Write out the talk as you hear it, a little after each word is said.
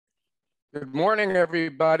Good morning,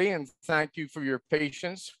 everybody, and thank you for your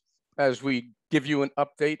patience as we give you an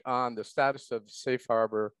update on the status of Safe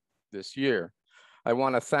Harbor this year. I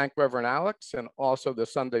want to thank Reverend Alex and also the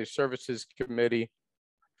Sunday Services Committee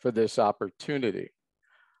for this opportunity.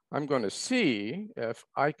 I'm going to see if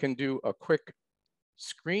I can do a quick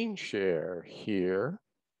screen share here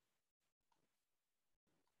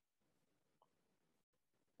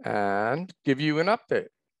and give you an update.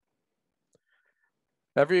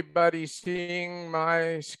 Everybody seeing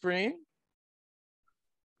my screen?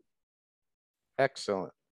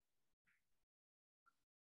 Excellent.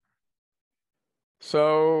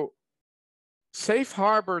 So Safe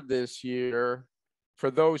Harbor this year,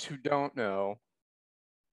 for those who don't know,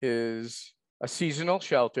 is a seasonal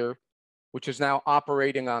shelter, which is now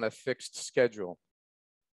operating on a fixed schedule.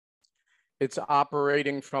 It's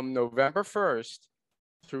operating from November 1st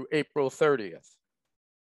through April 30th.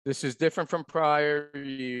 This is different from prior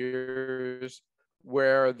years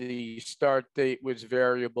where the start date was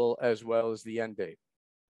variable as well as the end date.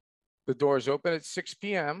 The doors open at 6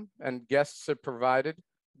 p.m. and guests are provided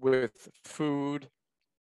with food,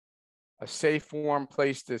 a safe, warm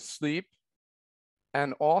place to sleep,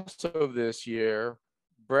 and also this year,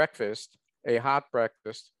 breakfast, a hot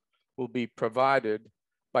breakfast, will be provided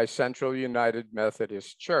by Central United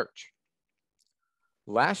Methodist Church.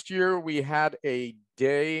 Last year, we had a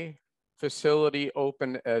day facility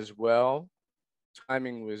open as well.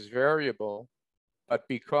 Timing was variable, but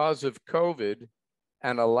because of COVID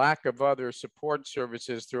and a lack of other support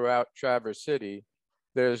services throughout Traverse City,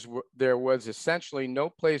 there was essentially no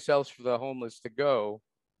place else for the homeless to go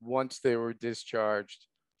once they were discharged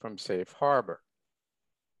from Safe Harbor.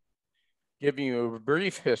 Giving you a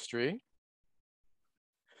brief history,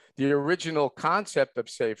 the original concept of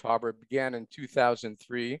Safe Harbor began in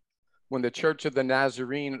 2003 when the Church of the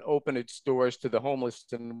Nazarene opened its doors to the homeless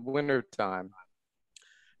in wintertime.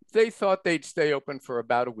 They thought they'd stay open for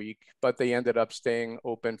about a week, but they ended up staying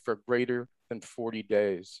open for greater than 40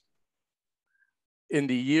 days. In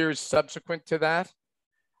the years subsequent to that,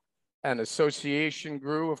 an association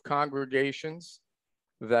grew of congregations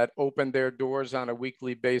that opened their doors on a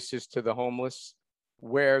weekly basis to the homeless,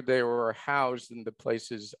 where they were housed in the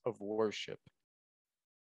places of worship.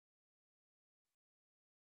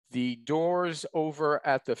 The doors over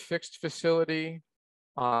at the fixed facility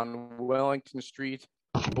on Wellington Street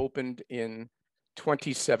opened in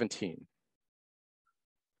 2017.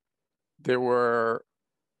 There were,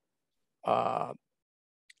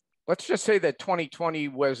 let's just say that 2020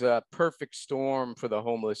 was a perfect storm for the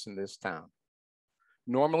homeless in this town.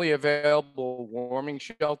 Normally available warming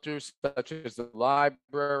shelters such as the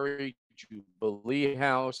library, Jubilee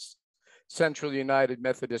House, Central United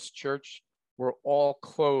Methodist Church were all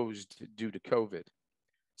closed due to COVID.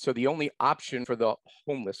 So the only option for the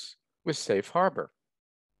homeless was Safe Harbor.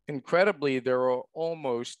 Incredibly, there are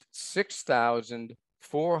almost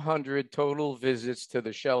 6,400 total visits to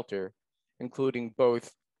the shelter, including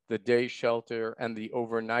both the day shelter and the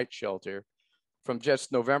overnight shelter, from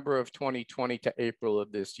just November of 2020 to April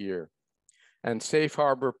of this year. And Safe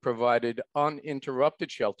Harbor provided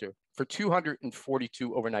uninterrupted shelter for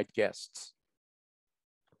 242 overnight guests.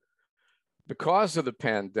 Because of the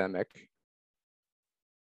pandemic,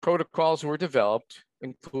 protocols were developed,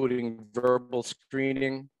 including verbal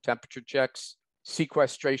screening, temperature checks,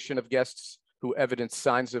 sequestration of guests who evidenced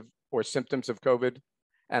signs of or symptoms of COVID,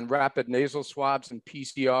 and rapid nasal swabs and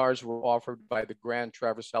PCRs were offered by the Grand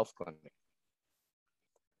Traverse Health Clinic.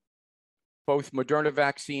 Both Moderna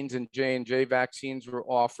vaccines and J&J vaccines were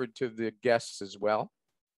offered to the guests as well.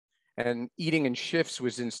 And eating in shifts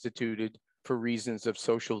was instituted for reasons of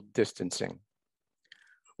social distancing.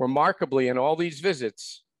 Remarkably, in all these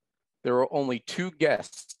visits, there were only 2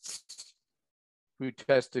 guests who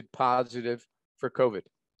tested positive for COVID.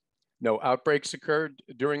 No outbreaks occurred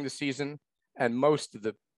during the season, and most of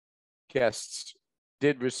the guests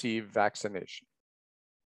did receive vaccination.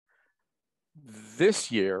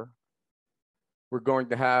 This year, we're going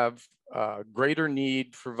to have a greater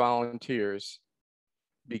need for volunteers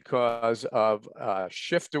because of a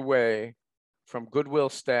shift away from Goodwill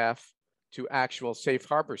staff to actual Safe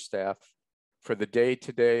Harbor staff for the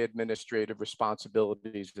day-to-day administrative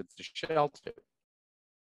responsibilities of the shelter.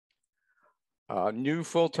 A new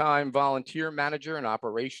full-time volunteer manager and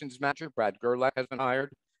operations manager, Brad Gerlach, has been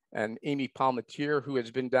hired, and Amy Palmatier, who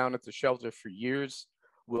has been down at the shelter for years,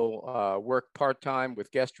 will work part-time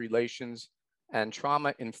with guest relations and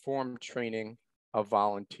trauma-informed training of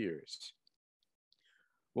volunteers.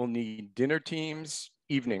 We'll need dinner teams,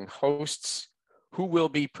 evening hosts, who will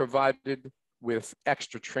be provided with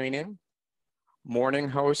extra training, morning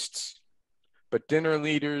hosts, but dinner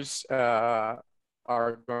leaders are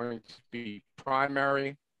going to be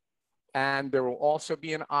primary. And there will also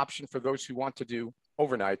be an option for those who want to do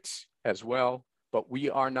overnights as well, but we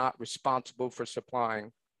are not responsible for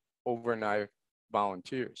supplying overnight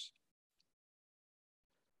volunteers.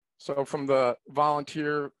 So from the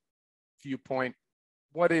volunteer viewpoint,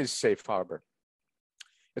 what is Safe Harbor?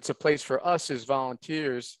 It's a place for us as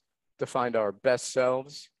volunteers to find our best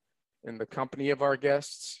selves in the company of our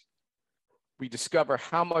guests. We discover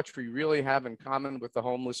how much we really have in common with the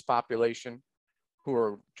homeless population who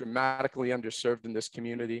are dramatically underserved in this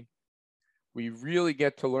community. We really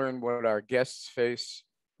get to learn what our guests face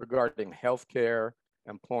regarding healthcare,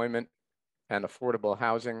 employment, and affordable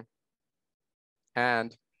housing.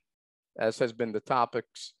 And as has been the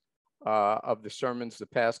topics of the sermons the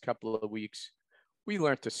past couple of weeks, we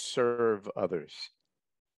learn to serve others.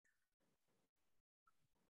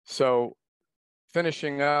 So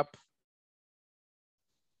finishing up,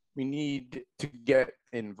 we need to get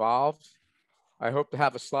involved. I hope to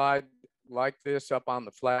have a slide like this up on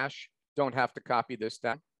the flash. Don't have to copy this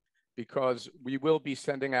down because we will be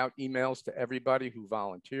sending out emails to everybody who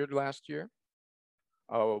volunteered last year.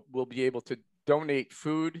 We'll be able to donate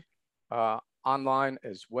food online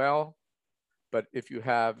as well. But if you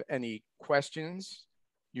have any questions,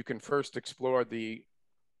 you can first explore the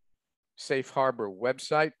Safe Harbor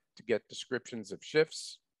website to get descriptions of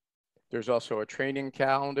shifts. There's also a training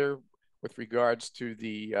calendar with regards to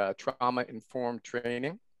the trauma-informed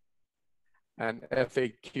training and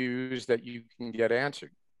FAQs that you can get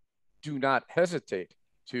answered. Do not hesitate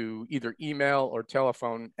to either email or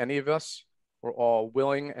telephone any of us. We're all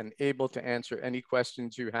willing and able to answer any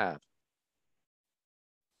questions you have.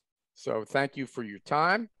 So thank you for your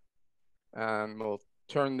time. And we'll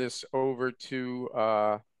turn this over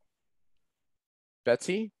to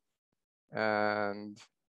Betsy, and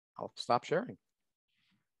I'll stop sharing.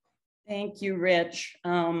 Thank you, Rich.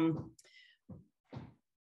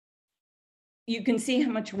 You can see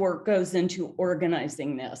how much work goes into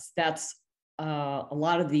organizing this. That's a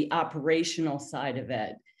lot of the operational side of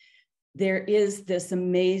it. There is this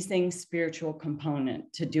amazing spiritual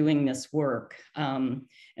component to doing this work. And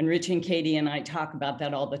Rich and Katie and I talk about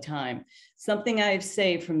that all the time. Something I've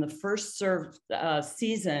saved from the first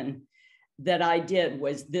season that I did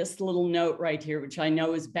was this little note right here, which I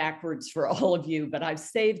know is backwards for all of you, but I've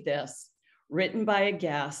saved this, written by a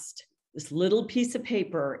guest, this little piece of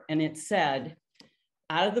paper, and it said,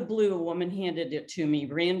 out of the blue, a woman handed it to me,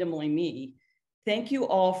 randomly me, "Thank you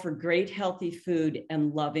all for great healthy food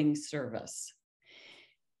and loving service."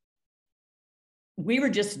 We were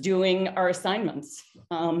just doing our assignments,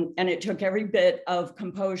 and it took every bit of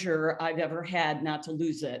composure I've ever had not to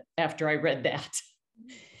lose it after I read that.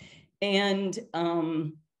 And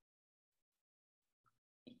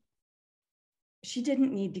she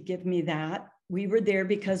didn't need to give me that. We were there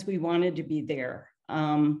because we wanted to be there.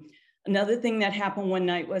 Another thing that happened one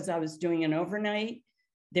night was I was doing an overnight.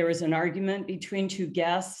 There was an argument between two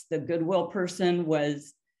guests. The Goodwill person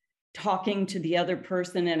was talking to the other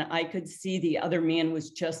person, and I could see the other man was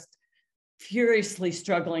just furiously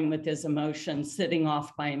struggling with his emotions, sitting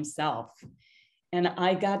off by himself. And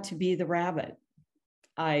I got to be the rabbit.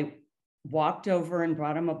 I walked over and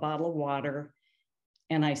brought him a bottle of water,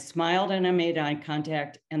 and I smiled and I made eye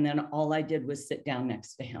contact, and then all I did was sit down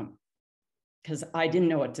next to him because I didn't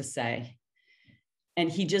know what to say.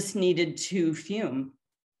 And he just needed to fume.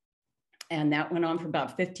 And that went on for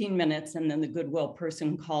about 15 minutes. And then the Goodwill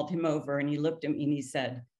person called him over and he looked at me and he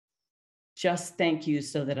said, "Just thank you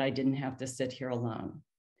so that I didn't have to sit here alone."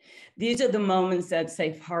 These are the moments at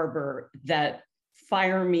Safe Harbor that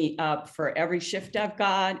fire me up for every shift I've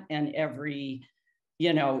got and every,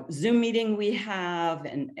 Zoom meeting we have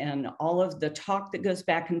and all of the talk that goes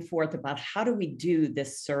back and forth about how do we do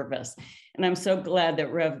this service. And I'm so glad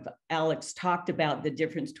that Rev Alex talked about the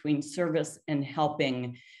difference between service and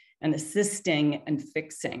helping and assisting and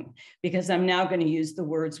fixing, because I'm now going to use the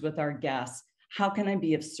words with our guests. How can I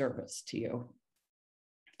be of service to you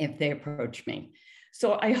if they approach me?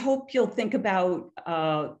 So I hope you'll think about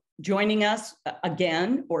joining us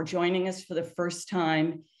again or joining us for the first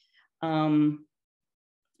time.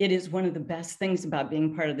 It is one of the best things about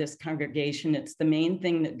being part of this congregation. It's the main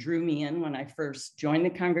thing that drew me in when I first joined the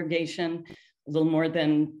congregation a little more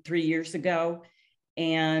than 3 years ago.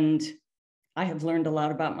 And I have learned a lot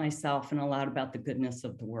about myself and a lot about the goodness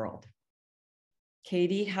of the world.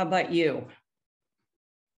 Katie, how about you?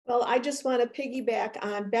 Well, I just want to piggyback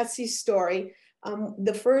on Betsy's story.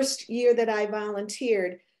 The first year that I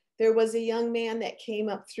volunteered, there was a young man that came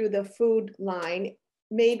up through the food line,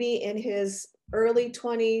 maybe in his early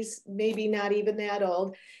 20s, maybe not even that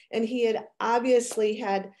old. And he had obviously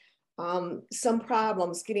had some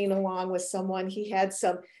problems getting along with someone. He had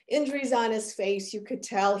some injuries on his face. You could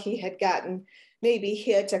tell he had gotten maybe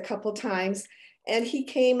hit a couple times. And he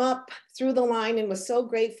came up through the line and was so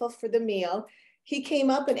grateful for the meal. He came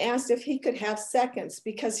up and asked if he could have seconds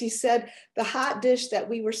because he said the hot dish that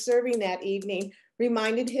we were serving that evening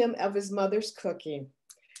reminded him of his mother's cooking.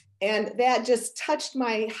 And that just touched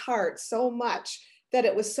my heart so much that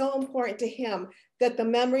it was so important to him that the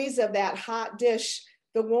memories of that hot dish,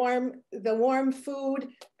 the warm food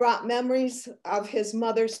brought memories of his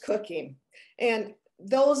mother's cooking. And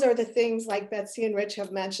those are the things, like Betsy and Rich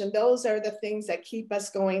have mentioned, those are the things that keep us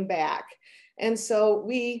going back. And so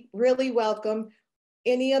we really welcome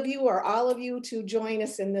any of you or all of you to join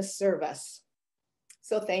us in this service.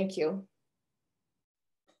 So thank you.